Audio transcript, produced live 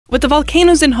With the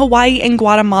volcanoes in Hawaii and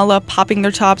Guatemala popping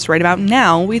their tops right about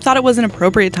now, we thought it was an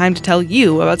appropriate time to tell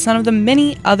you about some of the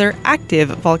many other active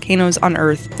volcanoes on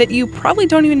Earth that you probably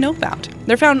don't even know about.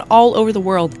 They're found all over the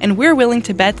world, and we're willing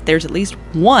to bet that there's at least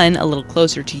one a little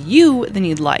closer to you than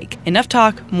you'd like. Enough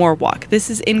talk, more walk. This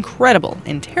is incredible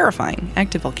and terrifying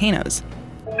active volcanoes.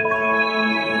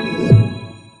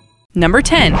 Number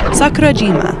 10.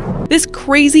 Sakurajima. This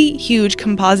crazy, huge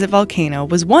composite volcano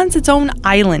was once its own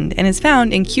island and is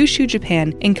found in Kyushu,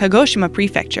 Japan, in Kagoshima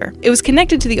Prefecture. It was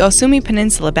connected to the Osumi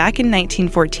Peninsula back in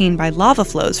 1914 by lava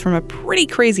flows from a pretty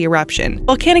crazy eruption.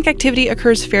 Volcanic activity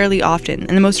occurs fairly often,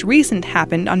 and the most recent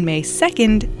happened on May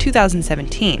 2nd,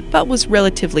 2017, but was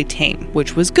relatively tame,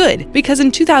 which was good, because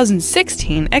in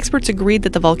 2016, experts agreed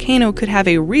that the volcano could have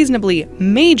a reasonably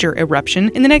major eruption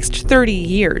in the next 30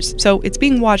 years, so it's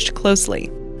being watched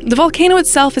closely. The volcano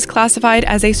itself is classified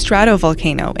as a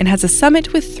stratovolcano and has a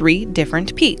summit with 3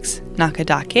 different peaks: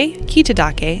 Nakadake,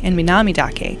 Kitadake, and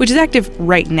Minamidake, which is active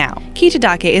right now.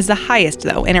 Kitadake is the highest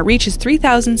though, and it reaches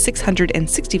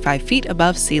 3,665 feet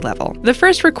above sea level. The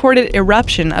first recorded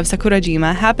eruption of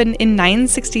Sakurajima happened in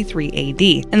 963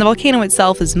 AD, and the volcano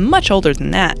itself is much older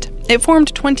than that. It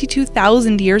formed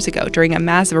 22,000 years ago during a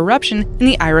massive eruption in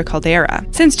the Ira caldera.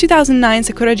 Since 2009,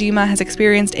 Sakurajima has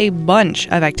experienced a bunch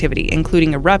of activity,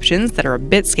 including eruptions that are a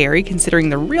bit scary considering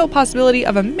the real possibility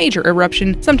of a major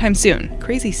eruption sometime soon.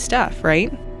 Crazy stuff,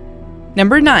 right?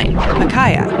 Number 9.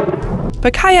 Pacaya.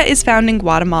 Pacaya is found in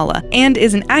Guatemala and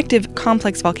is an active,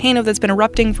 complex volcano that's been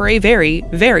erupting for a very,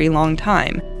 very long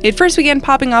time. It first began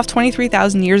popping off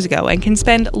 23,000 years ago and can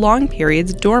spend long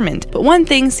periods dormant, but one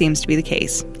thing seems to be the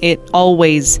case. It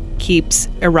always keeps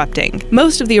erupting.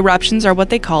 Most of the eruptions are what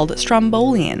they called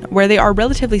strombolian, where they are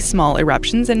relatively small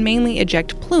eruptions and mainly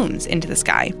eject plumes into the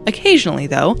sky. Occasionally,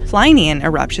 though, Plinian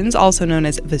eruptions, also known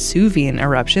as Vesuvian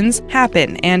eruptions,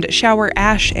 happen and shower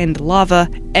ash and lava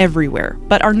everywhere,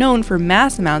 but are known for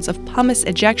mass amounts of pumice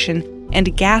ejection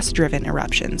and gas-driven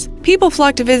eruptions. People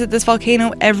flock to visit this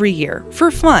volcano every year, for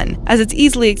fun, as it's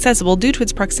easily accessible due to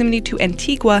its proximity to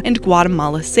Antigua and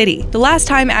Guatemala City. The last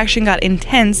time action got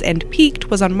intense and peaked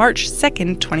was on March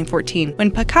 2nd, 2014,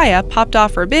 when Pacaya popped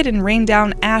off for a bit and rained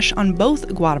down ash on both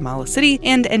Guatemala City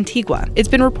and Antigua. It's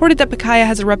been reported that Pacaya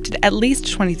has erupted at least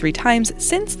 23 times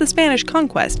since the Spanish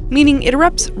conquest, meaning it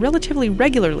erupts relatively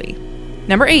regularly.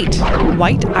 Number 8.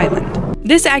 White Island.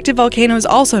 This active volcano is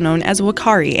also known as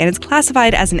Whakaari, and it's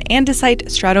classified as an andesite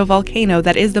stratovolcano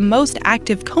that is the most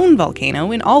active cone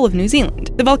volcano in all of New Zealand.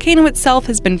 The volcano itself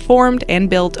has been formed and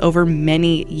built over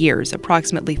many years,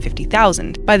 approximately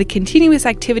 50,000, by the continuous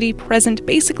activity present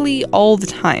basically all the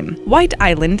time. White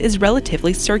Island is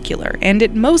relatively circular, and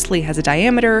it mostly has a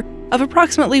diameter of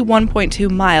approximately 1.2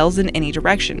 miles in any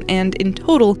direction, and in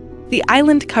total, the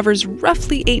island covers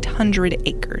roughly 800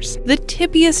 acres. The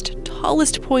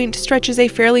tippiest-tallest point stretches a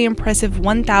fairly impressive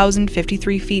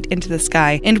 1,053 feet into the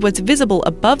sky, and what's visible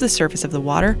above the surface of the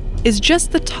water is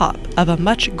just the top of a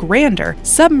much grander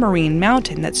submarine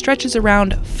mountain that stretches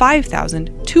around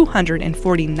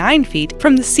 5,249 feet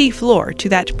from the seafloor to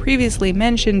that previously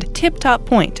mentioned tip-top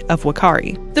point of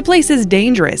Whakaari. The place is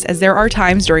dangerous as there are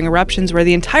times during eruptions where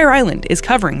the entire island is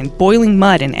covering in boiling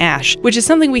mud and ash, which is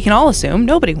something we can all assume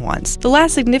nobody wants. The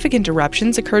last significant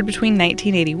eruptions occurred between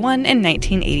 1981 and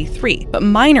 1983, but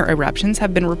minor eruptions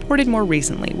have been reported more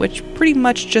recently, which pretty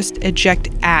much just eject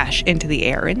ash into the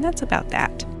air, and that's about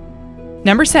that.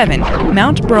 Number 7.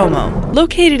 Mount Bromo.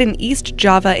 Located in East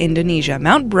Java, Indonesia,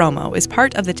 Mount Bromo is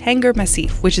part of the Tengger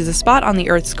Massif, which is a spot on the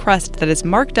Earth's crust that is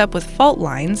marked up with fault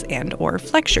lines and/or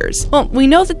flexures. Well, we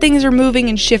know that things are moving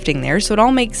and shifting there, so it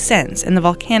all makes sense, and the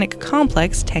volcanic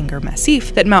complex, Tengger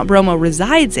Massif, that Mount Bromo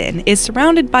resides in is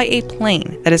surrounded by a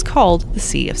plain that is called the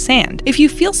Sea of Sand. If you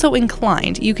feel so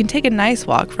inclined, you can take a nice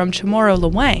walk from Chamorro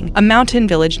Lawang, a mountain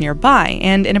village nearby,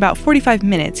 and in about 45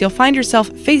 minutes you'll find yourself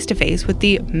face to face with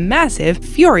the massive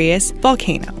furious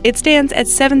volcano. It stands at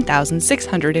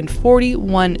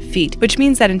 7,641 feet, which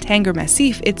means that in Tengger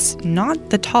Massif, it's not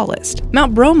the tallest.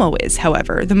 Mount Bromo is,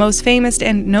 however, the most famous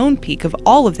and known peak of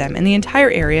all of them, and the entire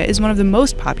area is one of the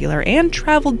most popular and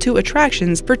traveled to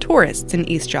attractions for tourists in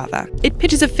East Java. It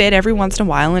pitches a fit every once in a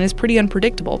while and is pretty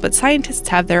unpredictable, but scientists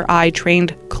have their eye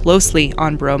trained closely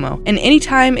on Bromo, and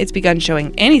anytime it's begun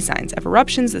showing any signs of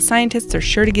eruptions, the scientists are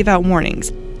sure to give out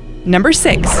warnings. Number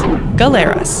 6.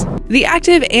 Galeras. The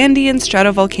active Andean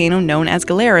stratovolcano known as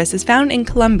Galeras is found in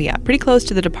Colombia, pretty close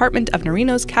to the Department of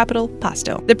Nariño's capital,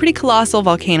 Pasto. The pretty colossal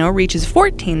volcano reaches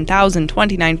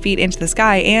 14,029 feet into the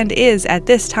sky and is, at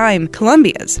this time,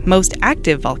 Colombia's most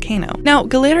active volcano. Now,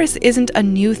 Galeras isn't a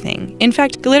new thing. In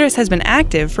fact, Galeras has been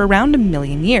active for around 1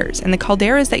 million years, and the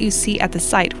calderas that you see at the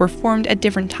site were formed at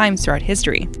different times throughout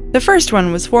history. The first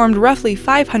one was formed roughly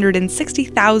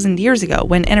 560,000 years ago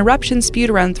when an eruption spewed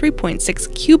around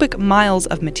 3.6 cubic miles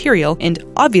of material and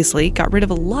obviously got rid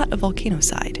of a lot of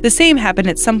volcanicide. The same happened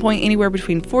at some point anywhere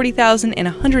between 40,000 and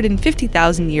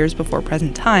 150,000 years before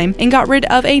present time and got rid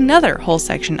of another whole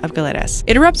section of Galeras.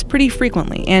 It erupts pretty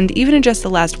frequently, and even in just the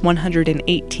last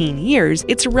 118 years,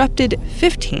 it's erupted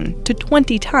 15 to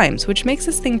 20 times, which makes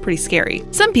this thing pretty scary.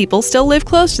 Some people still live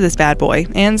close to this bad boy,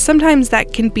 and sometimes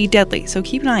that can be deadly, so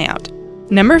keep an eye out.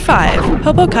 Number 5.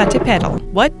 Popocatépetl.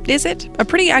 What is it? A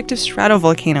pretty active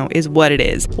stratovolcano is what it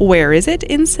is. Where is it?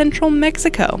 In central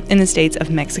Mexico, in the states of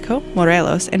Mexico,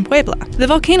 Morelos, and Puebla. The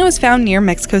volcano is found near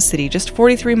Mexico City, just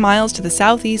 43 miles to the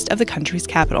southeast of the country's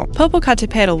capital.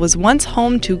 Popocatépetl was once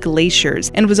home to glaciers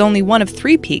and was only one of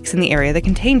 3 peaks in the area that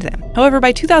contained them. However,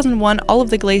 by 2001, all of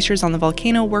the glaciers on the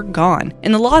volcano were gone,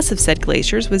 and the loss of said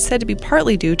glaciers was said to be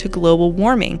partly due to global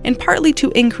warming and partly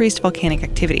to increased volcanic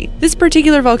activity. This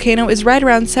particular volcano is right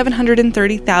around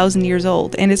 730,000 years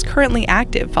old and is currently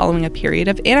active following a period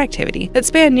of inactivity that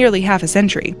spanned nearly half a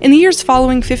century. In the years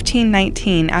following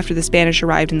 1519, after the Spanish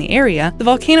arrived in the area, the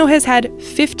volcano has had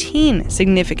 15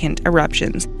 significant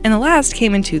eruptions, and the last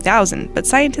came in 2000, but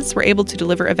scientists were able to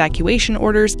deliver evacuation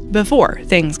orders before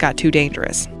things got too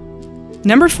dangerous.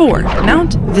 Number 4.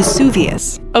 Mount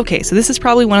Vesuvius. Okay, so this is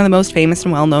probably one of the most famous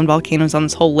and well-known volcanoes on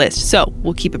this whole list, so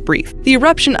we'll keep it brief. The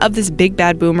eruption of this big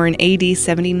bad boomer in AD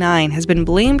 79 has been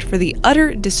blamed for the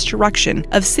utter destruction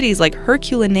of cities like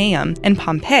Herculaneum and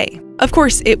Pompeii. Of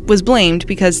course, it was blamed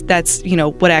because that's,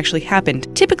 what actually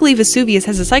happened. Typically, Vesuvius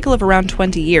has a cycle of around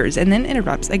 20 years, and then it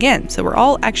erupts again, so we're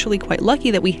all actually quite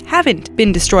lucky that we haven't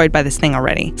been destroyed by this thing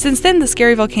already. Since then, the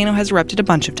scary volcano has erupted a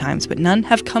bunch of times, but none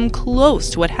have come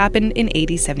close to what happened in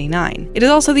AD 79. It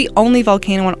is also the only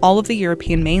volcano on all of the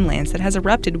European mainlands that has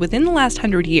erupted within the last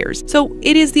 100 years, so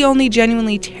it is the only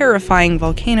genuinely terrifying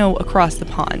volcano across the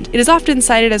pond. It is often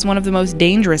cited as one of the most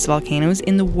dangerous volcanoes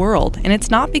in the world, and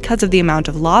it's not because of the amount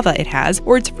of lava it has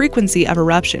or its frequency of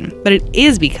eruption, but it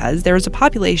is because there is a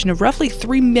population of roughly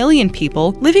 3 million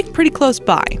people living pretty close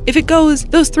by. If it goes,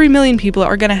 those 3 million people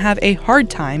are going to have a hard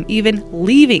time even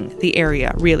leaving the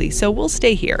area, really, so we'll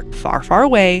stay here, far, far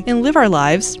away, and live our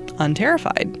lives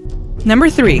unterrified.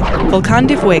 Number 3. Volcán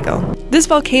de Fuego. This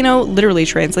volcano literally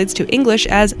translates to English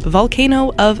as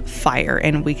volcano of fire,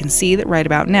 and we can see that right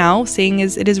about now, seeing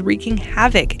as it is wreaking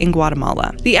havoc in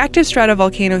Guatemala. The active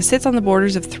stratovolcano sits on the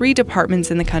borders of 3 departments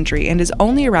in the country and is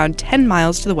only around 10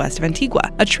 miles to the west of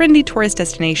Antigua, a trendy tourist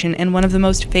destination and one of the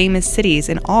most famous cities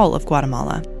in all of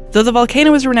Guatemala. Though the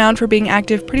volcano is renowned for being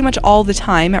active pretty much all the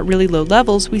time at really low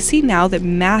levels, we see now that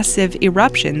massive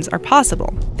eruptions are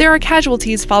possible. There are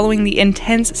casualties following the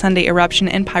intense Sunday eruption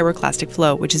and pyroclastic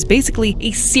flow, which is basically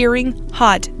a searing,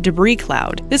 hot debris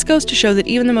cloud. This goes to show that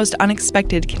even the most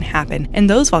unexpected can happen, and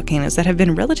those volcanoes that have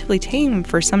been relatively tame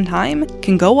for some time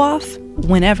can go off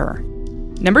whenever.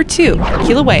 Number 2.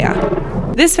 Kilauea.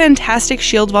 This fantastic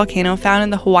shield volcano found in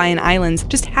the Hawaiian Islands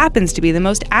just happens to be the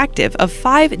most active of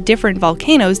 5 different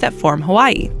volcanoes that form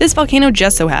Hawaii. This volcano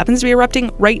just so happens to be erupting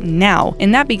right now,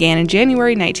 and that began in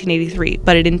January 1983,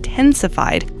 but it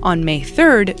intensified on May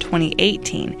 3rd,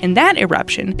 2018, and that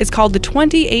eruption is called the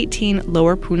 2018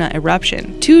 Lower Puna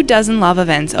eruption. 24 lava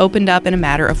vents opened up in a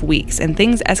matter of weeks, and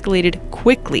things escalated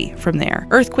quickly from there.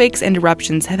 Earthquakes and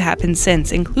eruptions have happened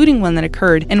since, including one that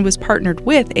occurred and was partnered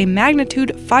with a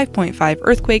magnitude 5.5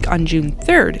 earthquake on June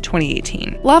 3rd,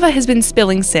 2018. Lava has been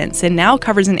spilling since and now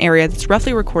covers an area that's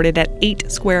roughly recorded at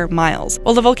 8 square miles.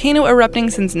 While the volcano erupting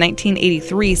since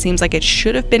 1983 seems like it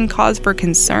should have been cause for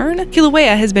concern,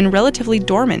 Kilauea has been relatively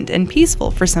dormant and peaceful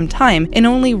for some time, and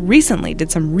only recently did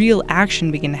some real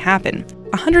action begin to happen.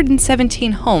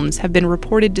 117 homes have been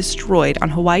reported destroyed on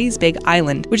Hawaii's Big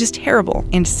Island, which is terrible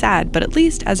and sad, but at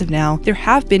least as of now, there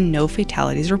have been no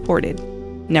fatalities reported.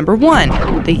 Number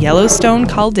 1. The Yellowstone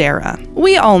Caldera.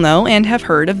 We all know and have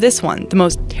heard of this one, the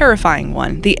most terrifying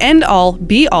one, the end-all,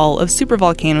 be-all of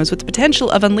supervolcanoes with the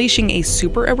potential of unleashing a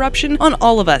super eruption on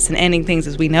all of us and ending things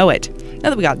as we know it. Now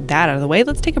that we got that out of the way,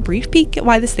 let's take a brief peek at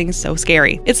why this thing is so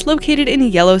scary. It's located in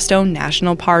Yellowstone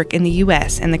National Park in the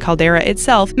US, and the caldera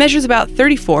itself measures about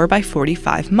 34 by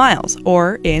 45 miles,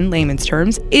 or, in layman's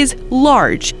terms, is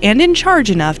large and in charge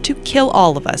enough to kill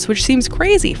all of us, which seems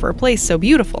crazy for a place so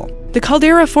beautiful. The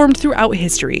caldera formed throughout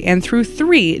history and through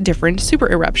 3 different super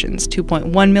eruptions: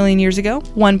 2.1 million years ago,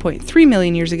 1.3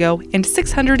 million years ago, and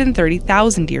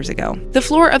 630,000 years ago. The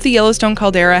floor of the Yellowstone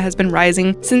caldera has been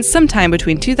rising since sometime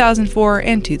between 2004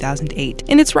 and 2008,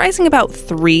 and it's rising about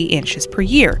 3 inches per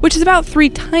year, which is about 3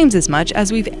 times as much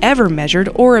as we've ever measured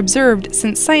or observed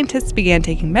since scientists began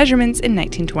taking measurements in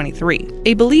 1923.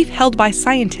 A belief held by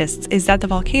scientists is that the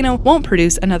volcano won't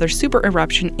produce another super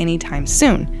eruption anytime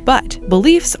soon, but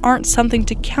beliefs aren't something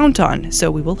to count on,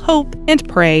 so we will hope and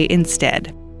pray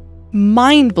instead.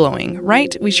 Mind-blowing,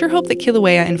 right? We sure hope that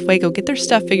Kilauea and Fuego get their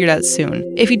stuff figured out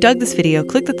soon. If you dug this video,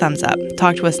 click the thumbs up,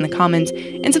 talk to us in the comments,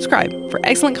 and subscribe for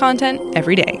excellent content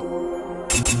every day.